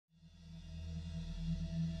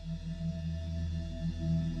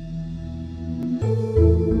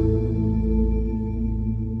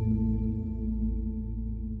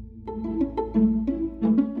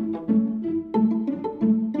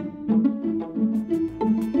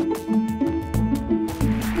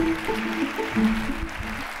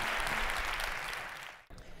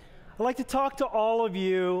like to talk to all of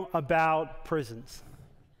you about prisons.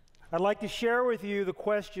 I'd like to share with you the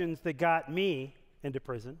questions that got me into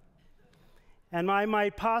prison. And I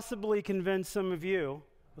might possibly convince some of you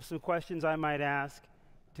with some questions I might ask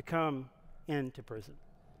to come into prison.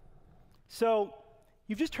 So,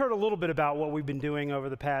 you've just heard a little bit about what we've been doing over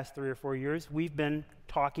the past 3 or 4 years. We've been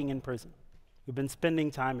talking in prison. We've been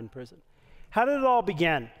spending time in prison. How did it all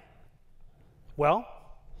begin? Well,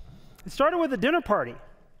 it started with a dinner party.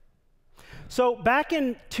 So back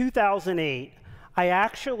in 2008, I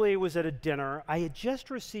actually was at a dinner. I had just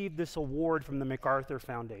received this award from the MacArthur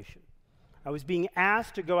Foundation. I was being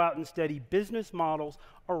asked to go out and study business models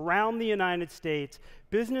around the United States,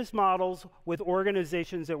 business models with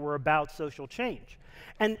organizations that were about social change.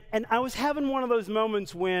 And I was having one of those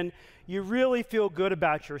moments when you really feel good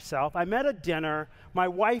about yourself. I'm at a dinner. My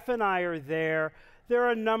wife and I are there. There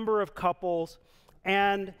are a number of couples.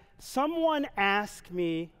 And someone asked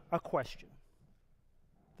me a question.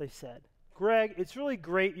 They said, "Greg, it's really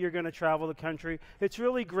great you're going to travel the country. It's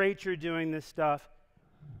really great you're doing this stuff.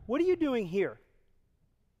 What are you doing here?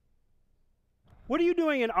 What are you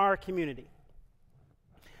doing in our community?"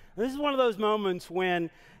 And this is one of those moments when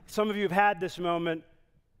some of you have had this moment,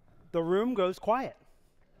 the room goes quiet.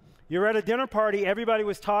 You're at a dinner party, everybody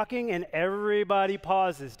was talking, and everybody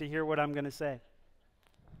pauses to hear what I'm going to say.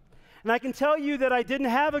 And I can tell you that I didn't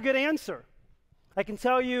have a good answer. I can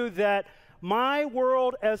tell you that my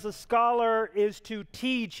world as a scholar is to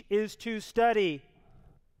teach, is to study,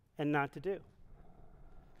 and not to do.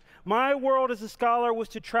 My world as a scholar was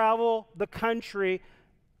to travel the country,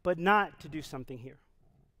 but not to do something here.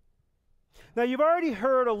 Now, you've already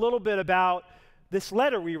heard a little bit about this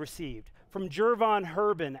letter we received from Jervon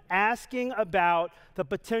Herbin asking about the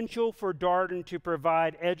potential for Darden to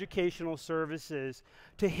provide educational services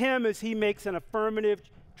to him as he makes an affirmative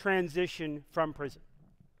transition from prison.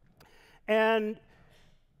 And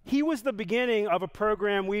he was the beginning of a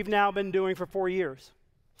program we've now been doing for 4 years.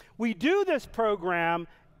 We do this program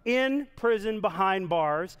in prison behind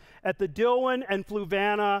bars at the Dillwyn and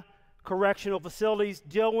Fluvanna correctional facilities,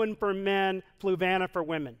 Dillwyn for men, Fluvanna for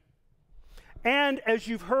women. And as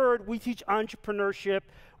you've heard, we teach entrepreneurship.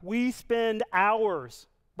 We spend hours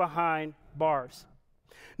behind bars.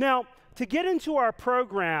 Now, to get into our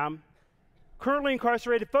program, currently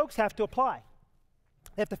incarcerated folks have to apply.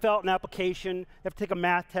 They have to fill out an application, they have to take a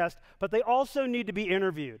math test, but they also need to be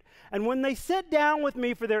interviewed. And when they sit down with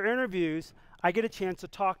me for their interviews, I get a chance to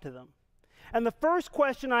talk to them. And the first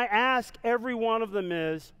question I ask every one of them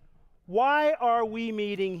is, why are we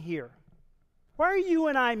meeting here? Why are you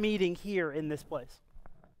and I meeting here in this place?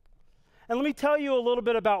 And let me tell you a little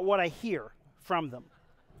bit about what I hear from them.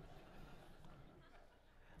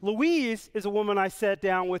 Louise is a woman I sat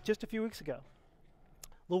down with just a few weeks ago.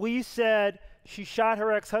 Louise said she shot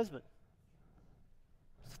her ex-husband.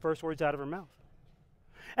 It's the first words out of her mouth.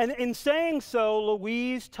 And in saying so,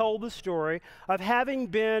 Louise told the story of having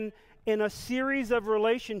been in a series of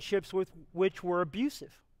relationships which were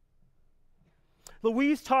abusive.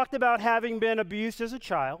 Louise talked about having been abused as a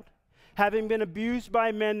child, having been abused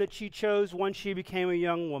by men that she chose once she became a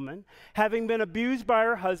young woman, having been abused by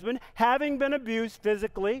her husband, having been abused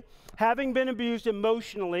physically, having been abused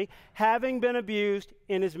emotionally, having been abused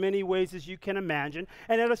in as many ways as you can imagine.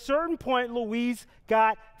 And at a certain point, Louise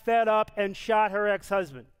got fed up and shot her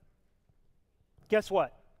ex-husband. Guess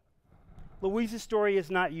what? Louise's story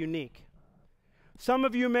is not unique. Some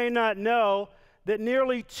of you may not know that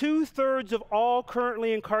nearly 2/3 of all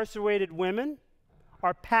currently incarcerated women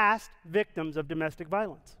are past victims of domestic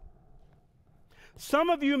violence. Some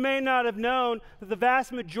of you may not have known that the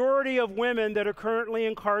vast majority of women that are currently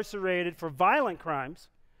incarcerated for violent crimes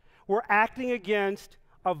were acting against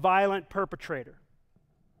a violent perpetrator.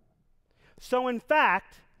 So in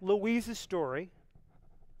fact, Louise's story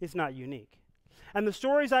is not unique. And the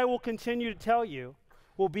stories I will continue to tell you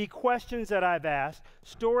will be questions that I've asked,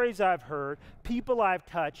 stories I've heard, people I've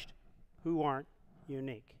touched who aren't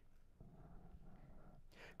unique.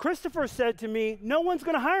 Christopher said to me, "No one's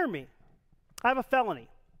going to hire me. I have a felony.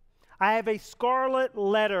 I have a scarlet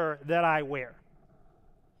letter that I wear."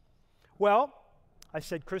 Well, I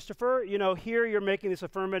said, "Christopher, you know, here you're making this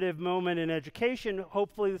affirmative moment in education.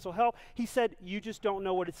 Hopefully this will help." He said, "You just don't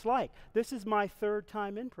know what it's like. This is my 3rd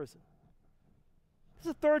time in prison. This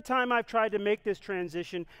is the 3rd time I've tried to make this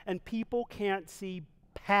transition, and people can't see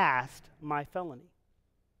past my felony."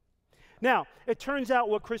 Now, it turns out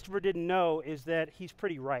what Christopher didn't know is that he's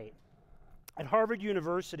pretty right. At Harvard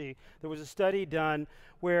University, there was a study done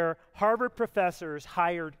where Harvard professors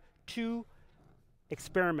hired 2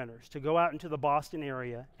 experimenters to go out into the Boston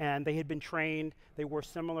area, and they had been trained, they wore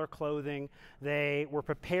similar clothing, they were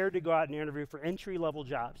prepared to go out and interview for entry-level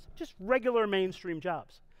jobs, just regular mainstream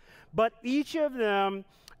jobs. But each of them,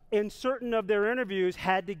 in certain of their interviews,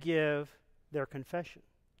 had to give their confession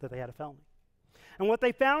that they had a felony. And what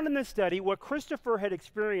they found in this study, what Christopher had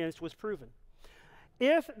experienced, was proven.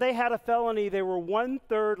 If they had a felony, they were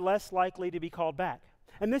 1/3 less likely to be called back.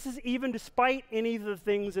 And this is even despite any of the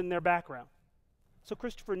things in their background. So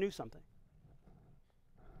Christopher knew something.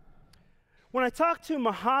 When I talked to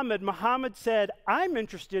Muhammad said, I'm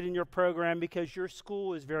interested in your program because your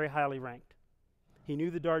school is very highly ranked. He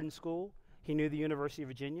knew the Darden School. He knew the University of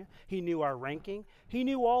Virginia. He knew our ranking. He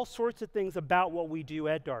knew all sorts of things about what we do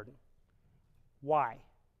at Darden. Why?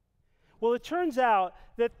 Well, it turns out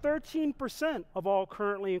that 13% of all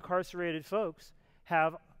currently incarcerated folks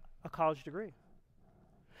have a college degree.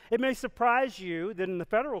 It may surprise you that in the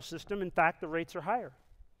federal system, in fact, the rates are higher.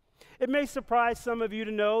 It may surprise some of you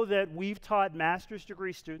to know that we've taught master's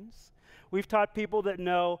degree students. We've taught people that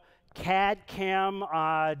know CAD, CAM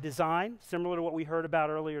design, similar to what we heard about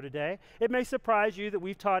earlier today. It may surprise you that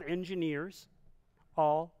we've taught engineers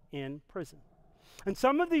all in prison. And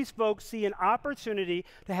some of these folks see an opportunity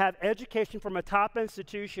to have education from a top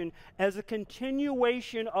institution as a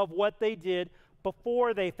continuation of what they did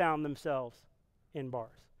before they found themselves in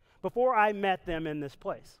bars, before I met them in this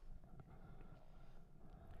place.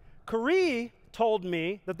 Kari told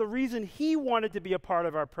me that the reason he wanted to be a part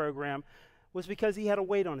of our program was because he had a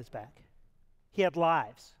weight on his back. He had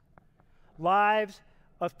lives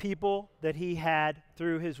of people that he had,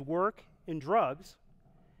 through his work in drugs,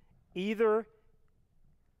 either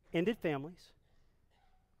ended families,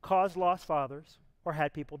 caused lost fathers, or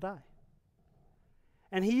had people die.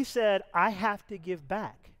 And he said, I have to give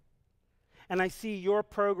back. And I see your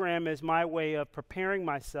program as my way of preparing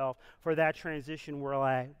myself for that transition where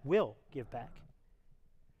I will give back.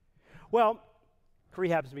 Well, Kari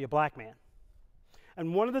happens to be a black man.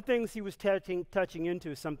 And one of the things he was touching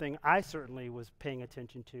into is something I certainly was paying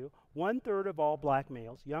attention to. 1/3 of all black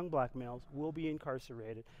males, young black males, will be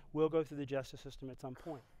incarcerated, will go through the justice system at some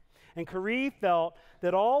point. And Kari felt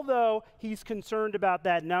that although he's concerned about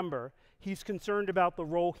that number, he's concerned about the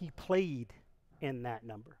role he played in that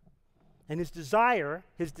number. And his desire,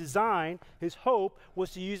 his design, his hope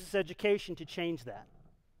was to use this education to change that.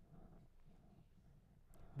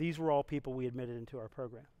 These were all people we admitted into our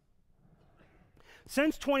program.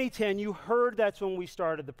 Since 2010, you heard that's when we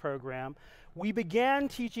started the program. We began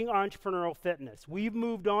teaching entrepreneurial fitness. We've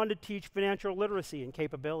moved on to teach financial literacy and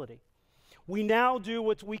capability. We now do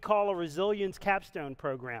what we call a resilience capstone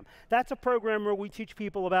program. That's a program where we teach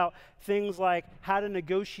people about things like how to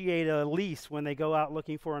negotiate a lease when they go out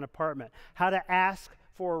looking for an apartment, how to ask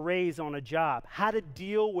for a raise on a job, how to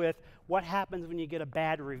deal with what happens when you get a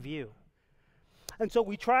bad review. And so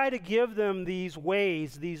we try to give them these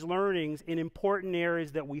ways, these learnings in important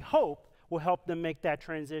areas that we hope will help them make that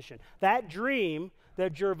transition. That dream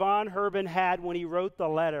that Jervon Herbin had when he wrote the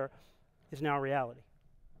letter is now reality.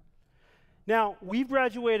 Now, we've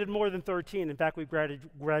graduated more than 13. In fact, we've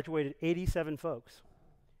graduated 87 folks.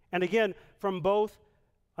 And again, from both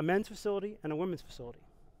a men's facility and a women's facility.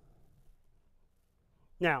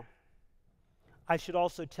 Now, I should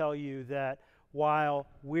also tell you that while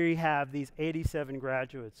we have these 87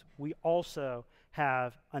 graduates, we also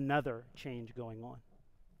have another change going on.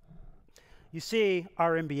 You see,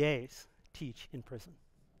 our MBAs teach in prison.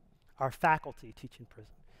 Our faculty teach in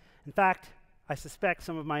prison. In fact, I suspect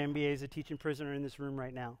some of my MBAs that teach in prison are in this room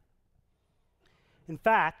right now. In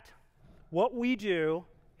fact, what we do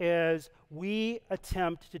is we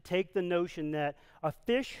attempt to take the notion that a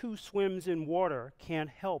fish who swims in water can't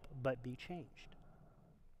help but be changed.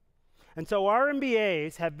 And so our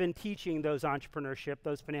MBAs have been teaching those entrepreneurship,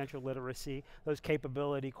 those financial literacy, those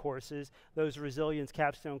capability courses, those resilience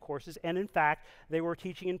capstone courses, and in fact, they were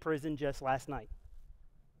teaching in prison just last night.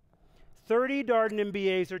 30 Darden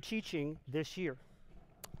MBAs are teaching this year.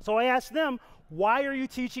 So I asked them, why are you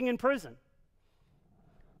teaching in prison?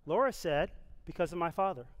 Laura said, because of my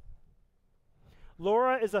father.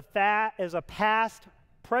 Laura is a past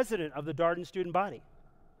president of the Darden student body.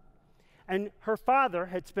 And her father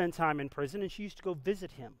had spent time in prison, and she used to go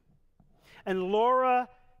visit him. And Laura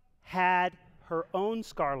had her own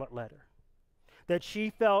scarlet letter that she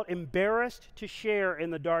felt embarrassed to share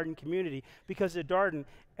in the Darden community because at Darden,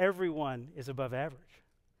 everyone is above average.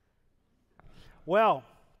 Well,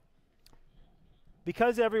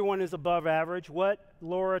 because everyone is above average, what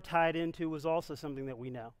Laura tied into was also something that we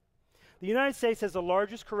know. The United States has the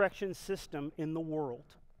largest corrections system in the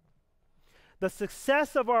world. The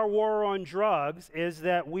success of our war on drugs is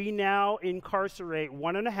that we now incarcerate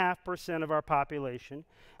 1.5% of our population,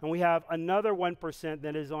 and we have another 1%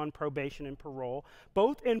 that is on probation and parole.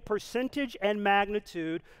 Both in percentage and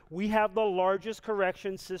magnitude, we have the largest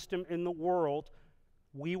correction system in the world.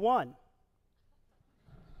 We won.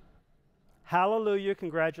 Hallelujah,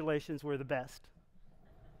 congratulations, we're the best.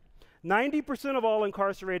 90% of all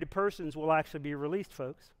incarcerated persons will actually be released,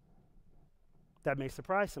 folks. That may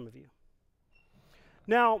surprise some of you.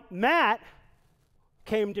 Now, Matt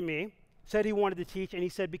came to me, said he wanted to teach, and he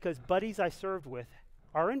said, because buddies I served with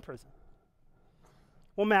are in prison.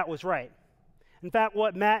 Well, Matt was right. In fact,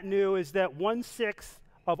 what Matt knew is that 1/6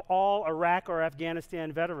 of all Iraq or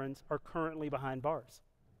Afghanistan veterans are currently behind bars.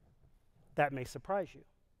 That may surprise you.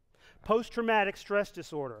 Post-traumatic stress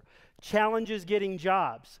disorder, challenges getting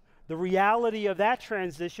jobs. The reality of that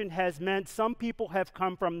transition has meant some people have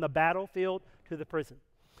come from the battlefield to the prison.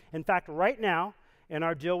 In fact, right now, in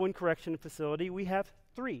our Dillwyn Correction Facility, we have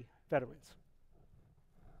 3 veterans.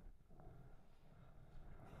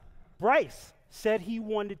 Bryce said he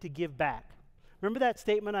wanted to give back. Remember that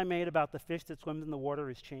statement I made about the fish that swims in the water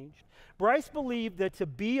is changed? Bryce believed that to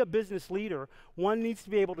be a business leader, one needs to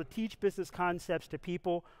be able to teach business concepts to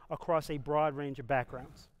people across a broad range of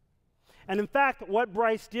backgrounds. And in fact, what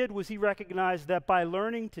Bryce did was he recognized that by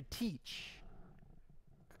learning to teach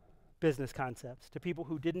business concepts to people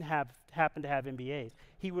who didn't happen to have MBAs,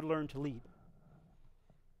 he would learn to lead.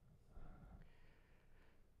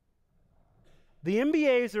 The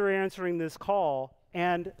MBAs are answering this call,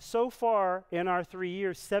 and so far in our 3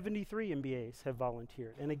 years, 73 MBAs have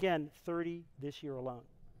volunteered, and again, 30 this year alone.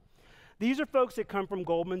 These are folks that come from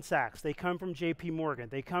Goldman Sachs, they come from JP Morgan,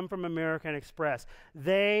 they come from American Express.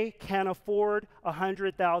 They can afford a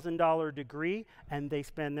 $100,000 degree, and they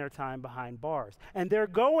spend their time behind bars. And they're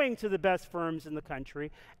going to the best firms in the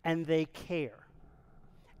country, and they care.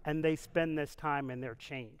 And they spend this time, and they're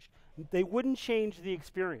changed. They wouldn't change the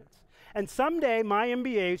experience. And someday, my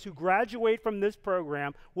MBAs who graduate from this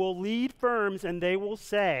program will lead firms, and they will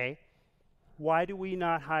say, why do we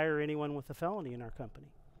not hire anyone with a felony in our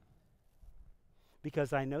company?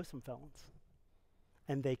 Because I know some felons,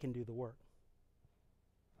 and they can do the work.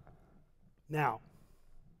 Now,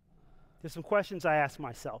 there's some questions I ask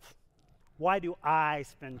myself. Why do I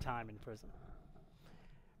spend time in prison?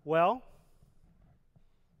 Well,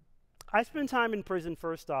 I spend time in prison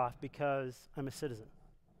first off because I'm a citizen.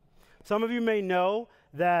 Some of you may know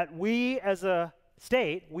that we as a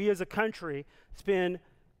state, we as a country, spend,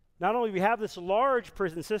 not only we have this large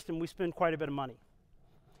prison system, we spend quite a bit of money.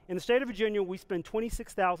 In the state of Virginia, we spend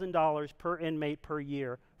 $26,000 per inmate per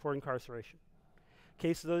year for incarceration. In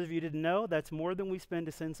case those of you didn't know, that's more than we spend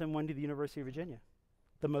to send someone to the University of Virginia,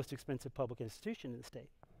 the most expensive public institution in the state.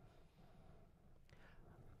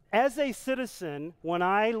 As a citizen, when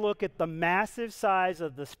I look at the massive size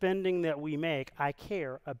of the spending that we make, I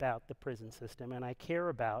care about the prison system, and I care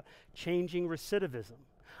about changing recidivism.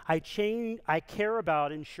 I care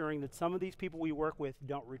about ensuring that some of these people we work with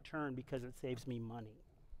don't return because it saves me money.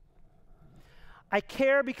 I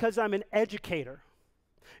care because I'm an educator.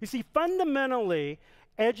 You see, fundamentally,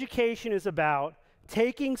 education is about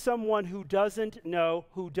taking someone who doesn't know,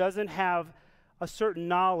 who doesn't have a certain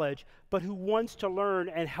knowledge, but who wants to learn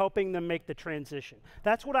and helping them make the transition.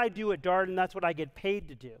 That's what I do at Darden, that's what I get paid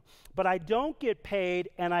to do. But I don't get paid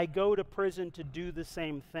and I go to prison to do the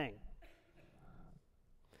same thing.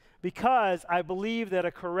 Because I believe that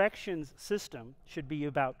a corrections system should be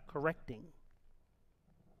about correcting.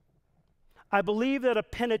 I believe that a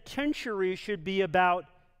penitentiary should be about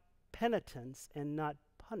penitence and not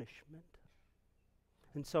punishment.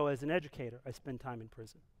 And so as an educator, I spend time in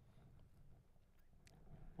prison.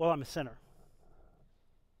 Well, I'm a sinner.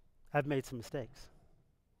 I've made some mistakes.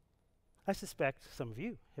 I suspect some of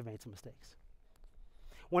you have made some mistakes.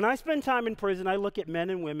 When I spend time in prison, I look at men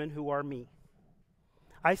and women who are me.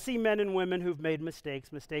 I see men and women who've made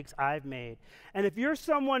mistakes I've made. And if you're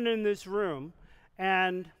someone in this room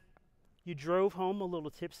and you drove home a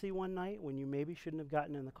little tipsy one night when you maybe shouldn't have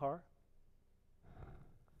gotten in the car,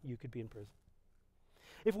 you could be in prison.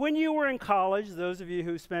 If when you were in college, those of you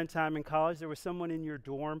who spent time in college, there was someone in your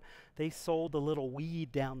dorm, they sold a little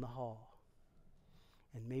weed down the hall,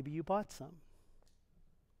 and maybe you bought some,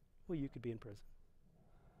 well, you could be in prison.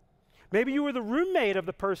 Maybe you were the roommate of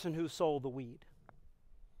the person who sold the weed.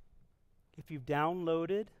 If you've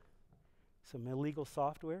downloaded some illegal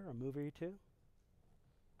software, a movie or two,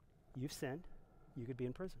 you've sinned, you could be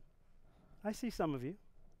in prison. I see some of you.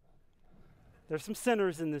 There's some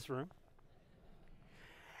sinners in this room.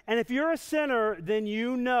 And if you're a sinner, then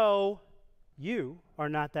you know you are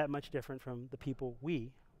not that much different from the people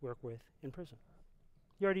we work with in prison.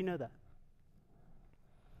 You already know that.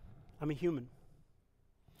 I'm a human.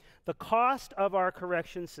 The cost of our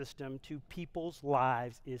correction system to people's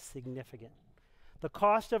lives is significant. The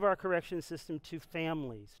cost of our correction system to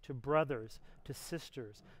families, to brothers, to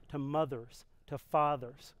sisters, to mothers, to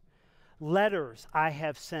fathers. Letters I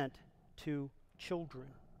have sent to children.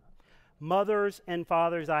 Mothers and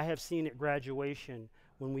fathers I have seen at graduation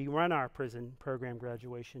when we run our prison program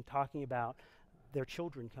graduation talking about their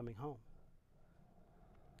children coming home.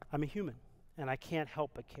 I'm a human, and I can't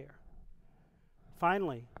help but care.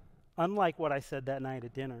 Finally, unlike what I said that night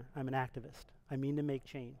at dinner, I'm an activist. I mean to make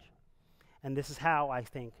change. And this is how I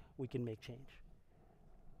think we can make change.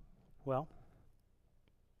 Well,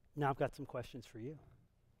 now I've got some questions for you.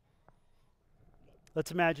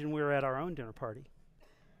 Let's imagine we're at our own dinner party.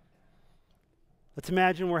 Let's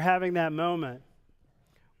imagine we're having that moment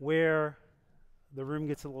where the room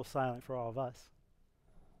gets a little silent for all of us.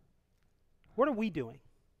 What are we doing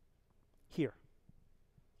here?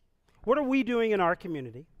 What are we doing in our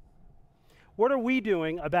community? What are we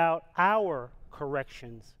doing about our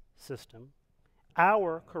corrections system,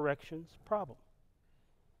 our corrections problem?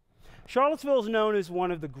 Charlottesville is known as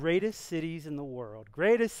one of the greatest cities in the world,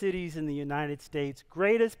 greatest cities in the United States,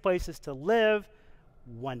 greatest places to live.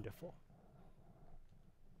 Wonderful.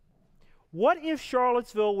 What if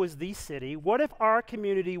Charlottesville was the city? What if our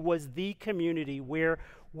community was the community where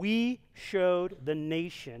we showed the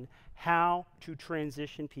nation how to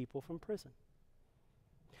transition people from prison?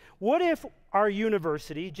 What if our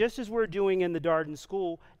university, just as we're doing in the Darden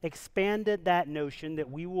School, expanded that notion that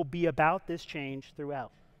we will be about this change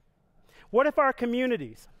throughout? What if our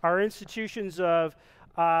communities, our institutions of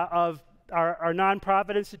our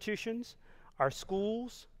nonprofit institutions, our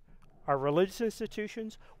schools, our religious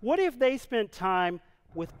institutions, what if they spent time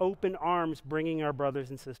with open arms bringing our brothers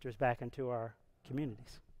and sisters back into our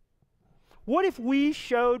communities? What if we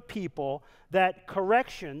showed people that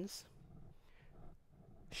corrections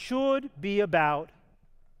should be about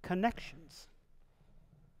connections?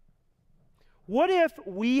 What if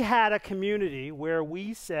we had a community where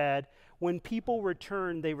we said, when people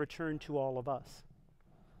return, they return to all of us?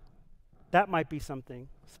 That might be something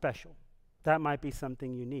special. That might be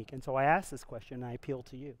something unique. And so I ask this question, and I appeal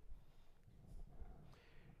to you.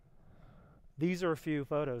 These are a few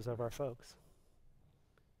photos of our folks.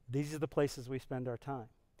 These are the places we spend our time.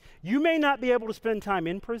 You may not be able to spend time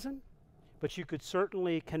in prison, but you could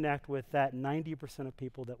certainly connect with that 90% of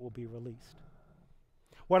people that will be released.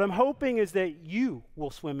 What I'm hoping is that you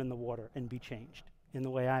will swim in the water and be changed in the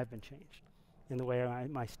way I've been changed, in the way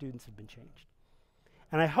my students have been changed.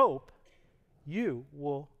 And I hope you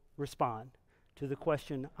will respond to the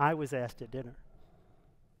question I was asked at dinner.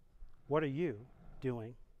 What are you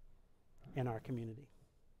doing in our community?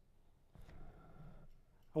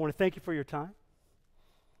 I want to thank you for your time.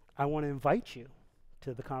 I want to invite you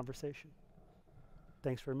to the conversation.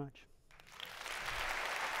 Thanks very much.